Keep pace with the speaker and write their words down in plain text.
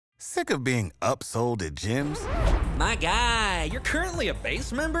Sick of being upsold at gyms? My guy, you're currently a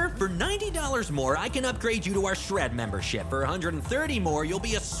base member? For $90 more, I can upgrade you to our Shred membership. For $130 more, you'll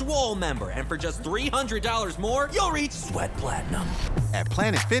be a Swole member. And for just $300 more, you'll reach Sweat Platinum. At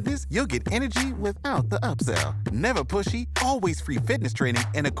Planet Fitness, you'll get energy without the upsell. Never pushy, always free fitness training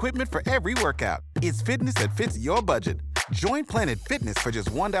and equipment for every workout. It's fitness that fits your budget. Join Planet Fitness for just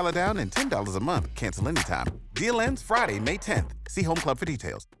 $1 down and $10 a month. Cancel anytime. Deal ends Friday, May 10th. See Home Club for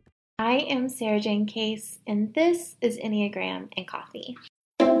details. I am Sarah Jane Case, and this is Enneagram and Coffee.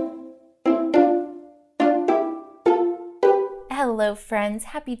 Hello, friends.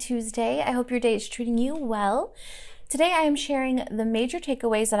 Happy Tuesday. I hope your day is treating you well. Today, I am sharing the major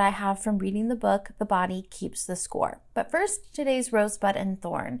takeaways that I have from reading the book, The Body Keeps the Score. But first, today's Rosebud and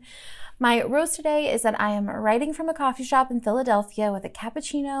Thorn. My rose today is that I am writing from a coffee shop in Philadelphia with a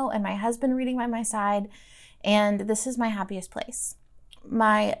cappuccino and my husband reading by my side, and this is my happiest place.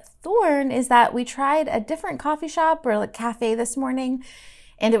 My thorn is that we tried a different coffee shop or like cafe this morning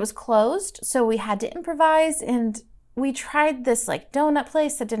and it was closed. So we had to improvise, and we tried this like donut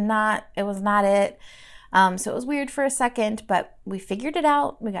place that it was not it. So it was weird for a second, but we figured it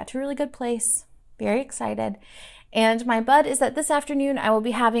out. We got to a really good place. Very excited. And my bud is that this afternoon I will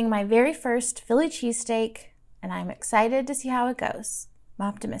be having my very first Philly cheesesteak, and I'm excited to see how it goes. I'm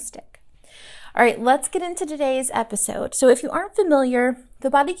optimistic. All right, let's get into today's episode. So if you aren't familiar, The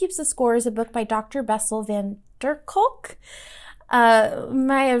Body Keeps the Score is a book by Dr. Bessel van der Kolk.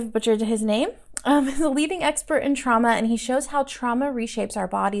 Might have butchered his name. He's a leading expert in trauma, and he shows how trauma reshapes our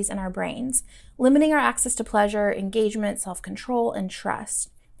bodies and our brains, limiting our access to pleasure, engagement, self-control, and trust.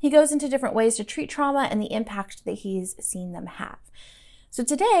 He goes into different ways to treat trauma and the impact that he's seen them have. So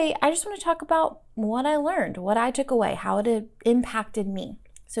today, I just want to talk about what I learned, what I took away, how it impacted me.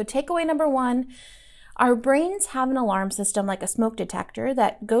 So takeaway number one, our brains have an alarm system like a smoke detector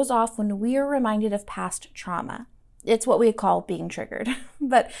that goes off when we are reminded of past trauma. It's what we call being triggered.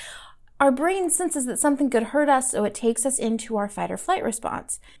 But our brain senses that something could hurt us, so it takes us into our fight or flight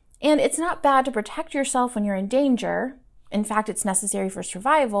response. And it's not bad to protect yourself when you're in danger. In fact, it's necessary for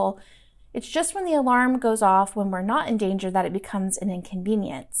survival. It's just when the alarm goes off when we're not in danger that it becomes an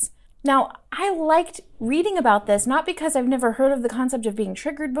inconvenience. Now, I liked reading about this, not because I've never heard of the concept of being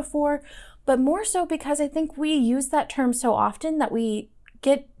triggered before, but more so because I think we use that term so often that we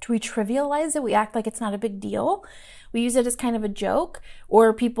trivialize it. We act like it's not a big deal. We use it as kind of a joke,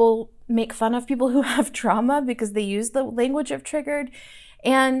 or people make fun of people who have trauma because they use the language of triggered.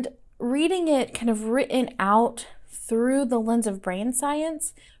 And reading it kind of written out through the lens of brain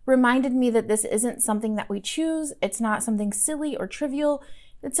science reminded me that this isn't something that we choose. It's not something silly or trivial.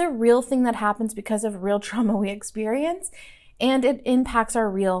 It's a real thing that happens because of real trauma we experience, and it impacts our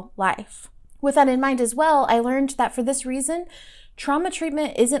real life. With that in mind as well, I learned that for this reason, trauma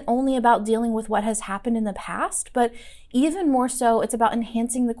treatment isn't only about dealing with what has happened in the past, but even more so, it's about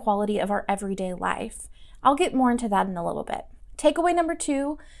enhancing the quality of our everyday life. I'll get more into that in a little bit. Takeaway number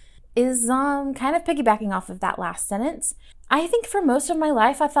two is kind of piggybacking off of that last sentence. I think for most of my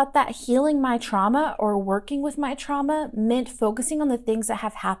life, I thought that healing my trauma or working with my trauma meant focusing on the things that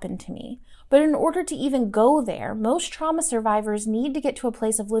have happened to me. But in order to even go there, most trauma survivors need to get to a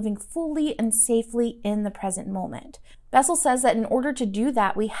place of living fully and safely in the present moment. Bessel says that in order to do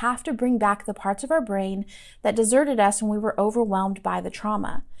that, we have to bring back the parts of our brain that deserted us when we were overwhelmed by the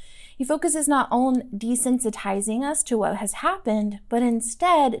trauma. He focuses not on desensitizing us to what has happened, but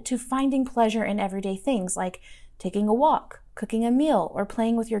instead to finding pleasure in everyday things like taking a walk, cooking a meal, or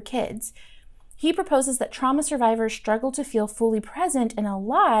playing with your kids. He proposes that trauma survivors struggle to feel fully present and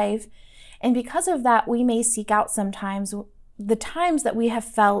alive, and because of that, we may seek out sometimes the times that we have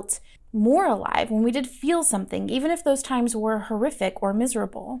felt more alive, when we did feel something, even if those times were horrific or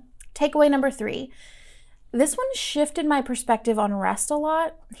miserable. Takeaway number three. This one shifted my perspective on rest a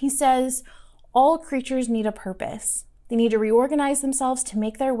lot. He says, all creatures need a purpose. They need to reorganize themselves to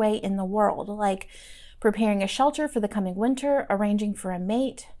make their way in the world, like preparing a shelter for the coming winter, arranging for a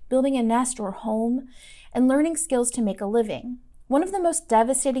mate, building a nest or home, and learning skills to make a living. One of the most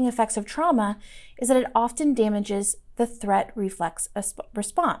devastating effects of trauma is that it often damages the threat reflex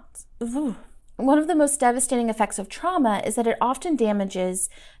response. One of the most devastating effects of trauma is that it often damages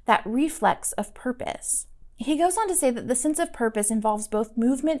that reflex of purpose. He goes on to say that the sense of purpose involves both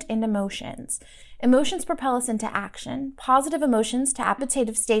movement and emotions. Emotions propel us into action. Positive emotions to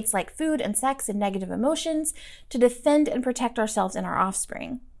appetitive states like food and sex, and negative emotions to defend and protect ourselves and our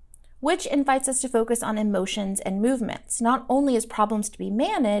offspring, which invites us to focus on emotions and movements, not only as problems to be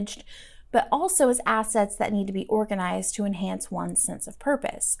managed, but also as assets that need to be organized to enhance one's sense of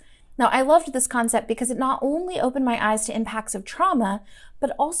purpose. Now, I loved this concept because it not only opened my eyes to impacts of trauma,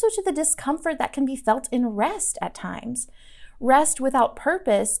 but also to the discomfort that can be felt in rest at times. Rest without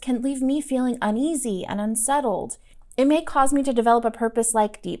purpose can leave me feeling uneasy and unsettled. It may cause me to develop a purpose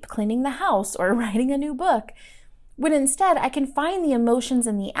like deep cleaning the house or writing a new book, when instead I can find the emotions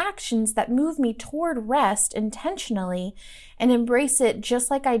and the actions that move me toward rest intentionally and embrace it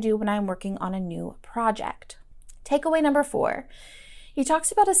just like I do when I'm working on a new project. Takeaway number 4. He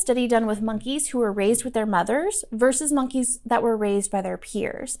talks about a study done with monkeys who were raised with their mothers versus monkeys that were raised by their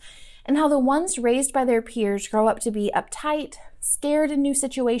peers, and how the ones raised by their peers grow up to be uptight, scared in new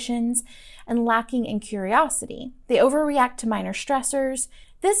situations, and lacking in curiosity. They overreact to minor stressors.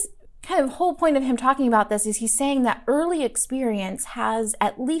 This kind of whole point of him talking about this is he's saying that early experience has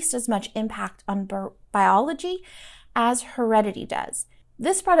at least as much impact on biology as heredity does.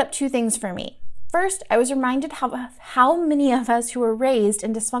 This brought up 2 things for me. First, I was reminded how many of us who were raised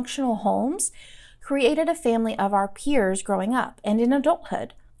in dysfunctional homes created a family of our peers growing up and in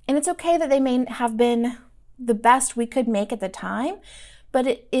adulthood. And it's okay that they may have been the best we could make at the time, but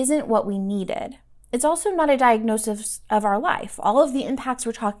it isn't what we needed. It's also not a diagnosis of our life. All of the impacts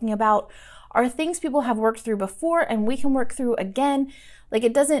we're talking about are things people have worked through before and we can work through again.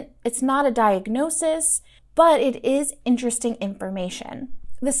 It's not a diagnosis, but it is interesting information.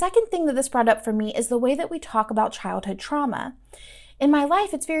 The second thing that this brought up for me is the way that we talk about childhood trauma. In my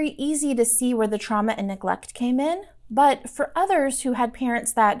life, it's very easy to see where the trauma and neglect came in, but for others who had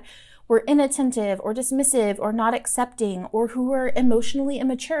parents that were inattentive or dismissive or not accepting, or who were emotionally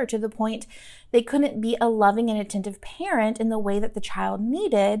immature to the point they couldn't be a loving and attentive parent in the way that the child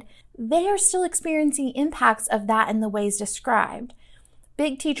needed, they are still experiencing impacts of that in the ways described.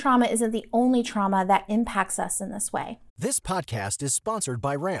 Big T trauma isn't the only trauma that impacts us in this way. This podcast is sponsored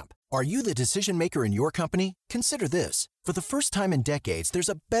by Ramp. Are you the decision maker in your company? Consider this. For the first time in decades, there's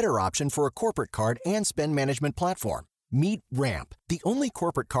a better option for a corporate card and spend management platform. Meet Ramp, the only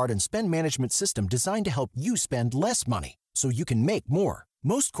corporate card and spend management system designed to help you spend less money so you can make more.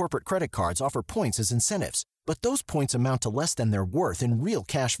 Most corporate credit cards offer points as incentives, but those points amount to less than their worth in real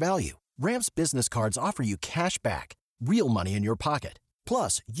cash value. Ramp's business cards offer you cash back, real money in your pocket.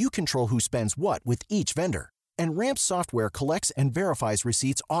 Plus, you control who spends what with each vendor. And Ramp's software collects and verifies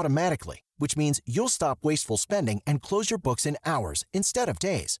receipts automatically, which means you'll stop wasteful spending and close your books in hours instead of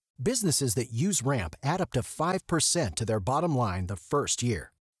days. Businesses that use Ramp add up to 5% to their bottom line the first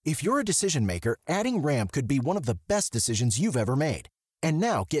year. If you're a decision maker, adding Ramp could be one of the best decisions you've ever made. And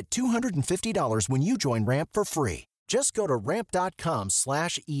now get $250 when you join Ramp for free. Just go to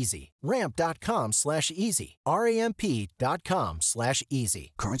ramp.com/easy. Ramp.com/easy.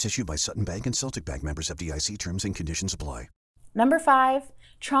 RAMP.com/easy. Cards issued by Sutton Bank and Celtic Bank, members FDIC. Terms and conditions apply. Number 5,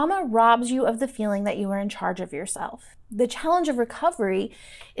 trauma robs you of the feeling that you are in charge of yourself. The challenge of recovery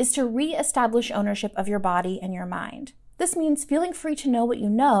is to reestablish ownership of your body and your mind. This means feeling free to know what you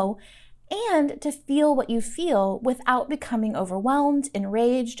know and to feel what you feel without becoming overwhelmed,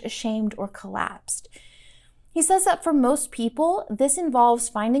 enraged, ashamed, or collapsed. He says that for most people, this involves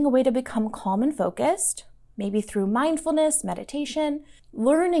finding a way to become calm and focused, maybe through mindfulness, meditation,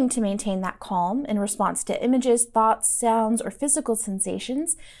 learning to maintain that calm in response to images, thoughts, sounds, or physical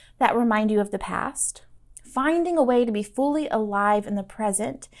sensations that remind you of the past, finding a way to be fully alive in the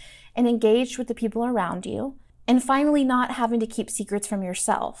present and engaged with the people around you, and finally not having to keep secrets from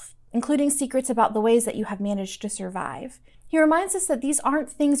yourself, including secrets about the ways that you have managed to survive. He reminds us that these aren't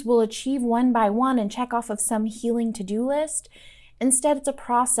things we'll achieve one by one and check off of some healing to-do list. Instead, it's a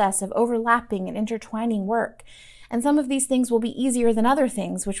process of overlapping and intertwining work. And some of these things will be easier than other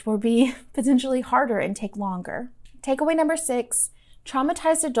things, which will be potentially harder and take longer. Takeaway number 6,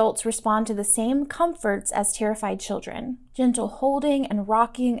 traumatized adults respond to the same comforts as terrified children: gentle holding and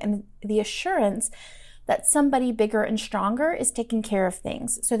rocking and the assurance that somebody bigger and stronger is taking care of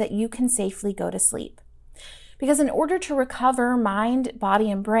things so that you can safely go to sleep. Because in order to recover, mind,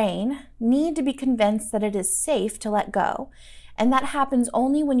 body, and brain need to be convinced that it is safe to let go. And that happens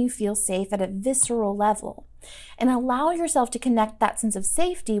only when you feel safe at a visceral level. And allow yourself to connect that sense of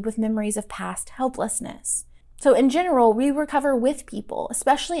safety with memories of past helplessness. So in general, we recover with people,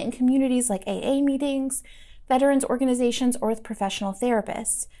 especially in communities like AA meetings, veterans organizations, or with professional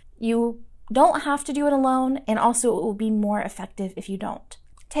therapists. You don't have to do it alone, and also it will be more effective if you don't.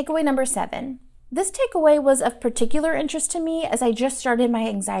 Takeaway number 7. This takeaway was of particular interest to me as I just started my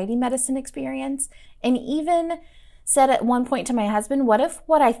anxiety medicine experience, and even said at one point to my husband, what if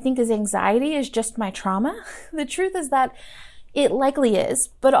what I think is anxiety is just my trauma? The truth is that it likely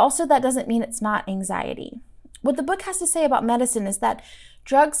is, but also that doesn't mean it's not anxiety. What the book has to say about medicine is that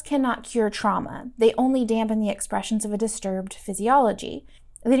drugs cannot cure trauma. They only dampen the expressions of a disturbed physiology.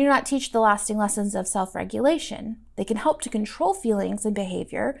 They do not teach the lasting lessons of self-regulation. They can help to control feelings and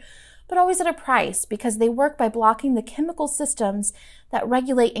behavior, but always at a price because they work by blocking the chemical systems that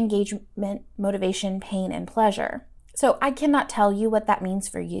regulate engagement, motivation, pain, and pleasure. So I cannot tell you what that means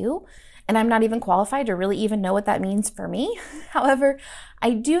for you, and I'm not even qualified to really even know what that means for me. However,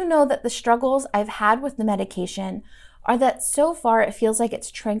 I do know that the struggles I've had with the medication are that so far it feels like it's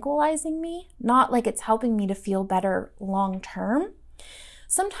tranquilizing me, not like it's helping me to feel better long term.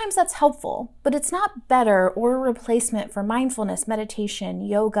 Sometimes that's helpful, but it's not better or a replacement for mindfulness, meditation,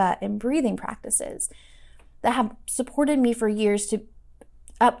 yoga, and breathing practices that have supported me for years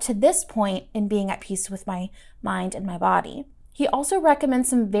up to this point in being at peace with my mind and my body. He also recommends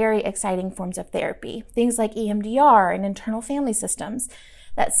some very exciting forms of therapy, things like EMDR and internal family systems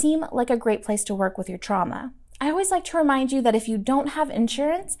that seem like a great place to work with your trauma. I always like to remind you that if you don't have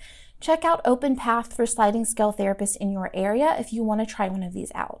insurance, check out Open Path for sliding scale therapists in your area if you want to try one of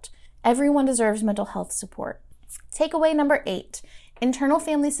these out. Everyone deserves mental health support. Takeaway number 8, internal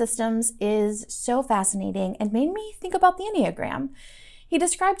family systems is so fascinating and made me think about the Enneagram. He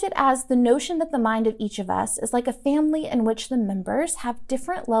described it as the notion that the mind of each of us is like a family in which the members have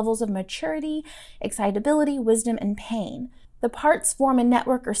different levels of maturity, excitability, wisdom, and pain. The parts form a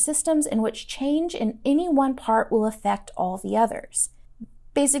network or systems in which change in any one part will affect all the others.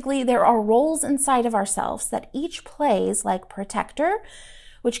 Basically, there are roles inside of ourselves that each plays, like protector,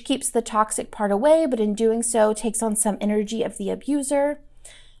 which keeps the toxic part away, but in doing so takes on some energy of the abuser.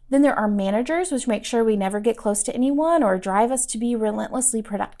 Then there are managers, which make sure we never get close to anyone or drive us to be relentlessly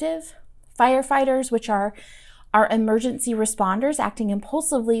productive. Firefighters, which are our emergency responders acting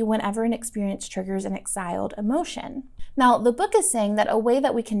impulsively whenever an experience triggers an exiled emotion. Now, the book is saying that a way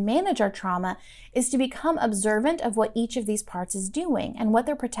that we can manage our trauma is to become observant of what each of these parts is doing and what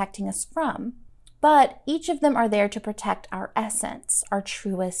they're protecting us from. But each of them are there to protect our essence, our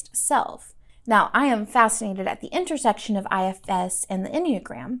truest self. Now, I am fascinated at the intersection of IFS and the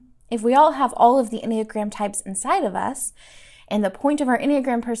Enneagram. If we all have all of the Enneagram types inside of us, and the point of our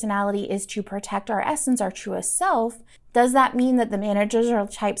Enneagram personality is to protect our essence, our truest self, does that mean that the managers are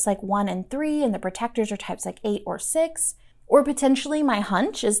types like 1 and 3 and the protectors are types like 8 or 6? Or potentially my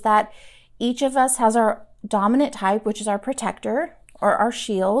hunch is that each of us has our dominant type, which is our protector or our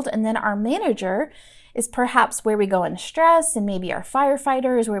shield, and then our manager is perhaps where we go in stress, and maybe our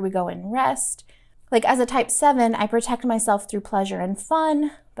firefighter is where we go in rest. Like as a type 7, I protect myself through pleasure and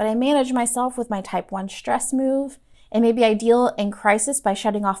fun, but I manage myself with my type 1 stress move. And maybe I deal in crisis by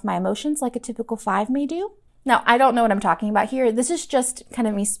shutting off my emotions like a typical 5 may do. Now, I don't know what I'm talking about here. This is just kind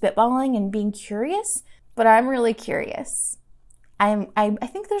of me spitballing and being curious, but I'm really curious. I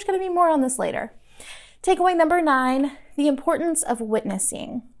think there's going to be more on this later. Takeaway number 9, the importance of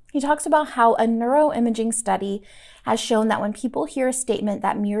witnessing. He talks about how a neuroimaging study has shown that when people hear a statement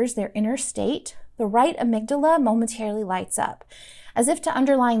that mirrors their inner state, the right amygdala momentarily lights up, as if to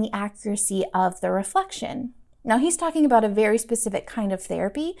underline the accuracy of the reflection. Now, he's talking about a very specific kind of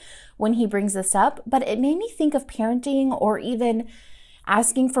therapy when he brings this up, but it made me think of parenting or even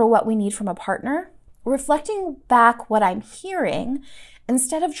asking for what we need from a partner. Reflecting back what I'm hearing,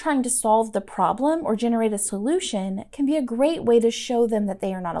 instead of trying to solve the problem or generate a solution, can be a great way to show them that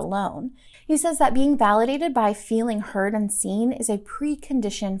they are not alone. He says that being validated by feeling heard and seen is a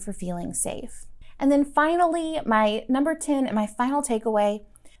precondition for feeling safe. And then finally, my number 10 and my final takeaway,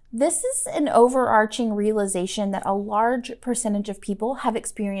 this is an overarching realization that a large percentage of people have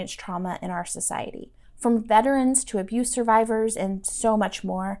experienced trauma in our society, from veterans to abuse survivors and so much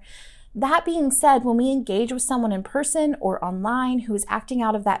more. That being said, when we engage with someone in person or online who is acting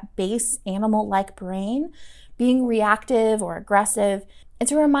out of that base animal-like brain, being reactive or aggressive,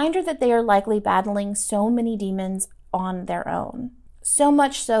 it's a reminder that they are likely battling so many demons on their own. So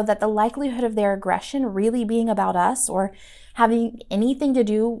much so that the likelihood of their aggression really being about us or having anything to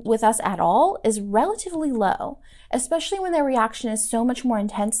do with us at all is relatively low, especially when their reaction is so much more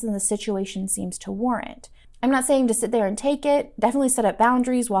intense than the situation seems to warrant. I'm not saying to sit there and take it, definitely set up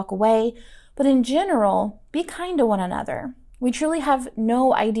boundaries, walk away, but in general, be kind to one another. We truly have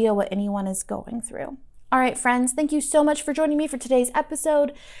no idea what anyone is going through. All right, friends, thank you so much for joining me for today's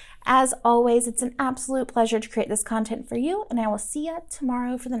episode. As always, it's an absolute pleasure to create this content for you, and I will see you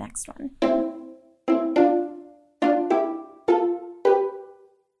tomorrow for the next one.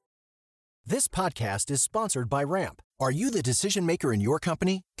 This podcast is sponsored by Ramp. Are you the decision maker in your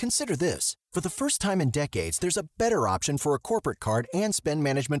company? Consider this. For the first time in decades, there's a better option for a corporate card and spend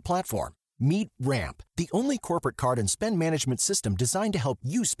management platform. Meet Ramp, the only corporate card and spend management system designed to help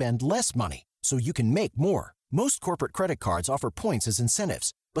you spend less money so you can make more. Most corporate credit cards offer points as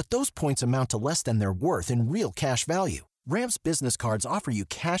incentives, but those points amount to less than their worth in real cash value. Ramp's business cards offer you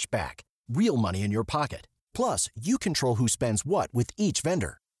cash back, real money in your pocket. Plus, you control who spends what with each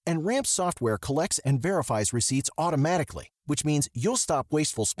vendor. And Ramp software collects and verifies receipts automatically, which means you'll stop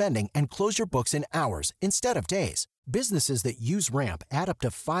wasteful spending and close your books in hours instead of days. Businesses that use Ramp add up to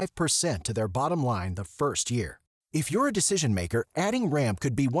 5% to their bottom line the first year. If you're a decision maker, adding Ramp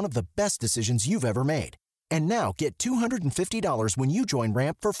could be one of the best decisions you've ever made. And now get $250 when you join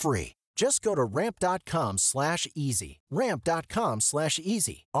Ramp for free. Just go to ramp.com/easy.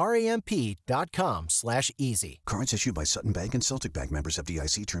 Ramp.com/easy. RAMP.com/easy. Cards issued by Sutton Bank and Celtic Bank, members of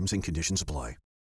FDIC. Terms and conditions apply.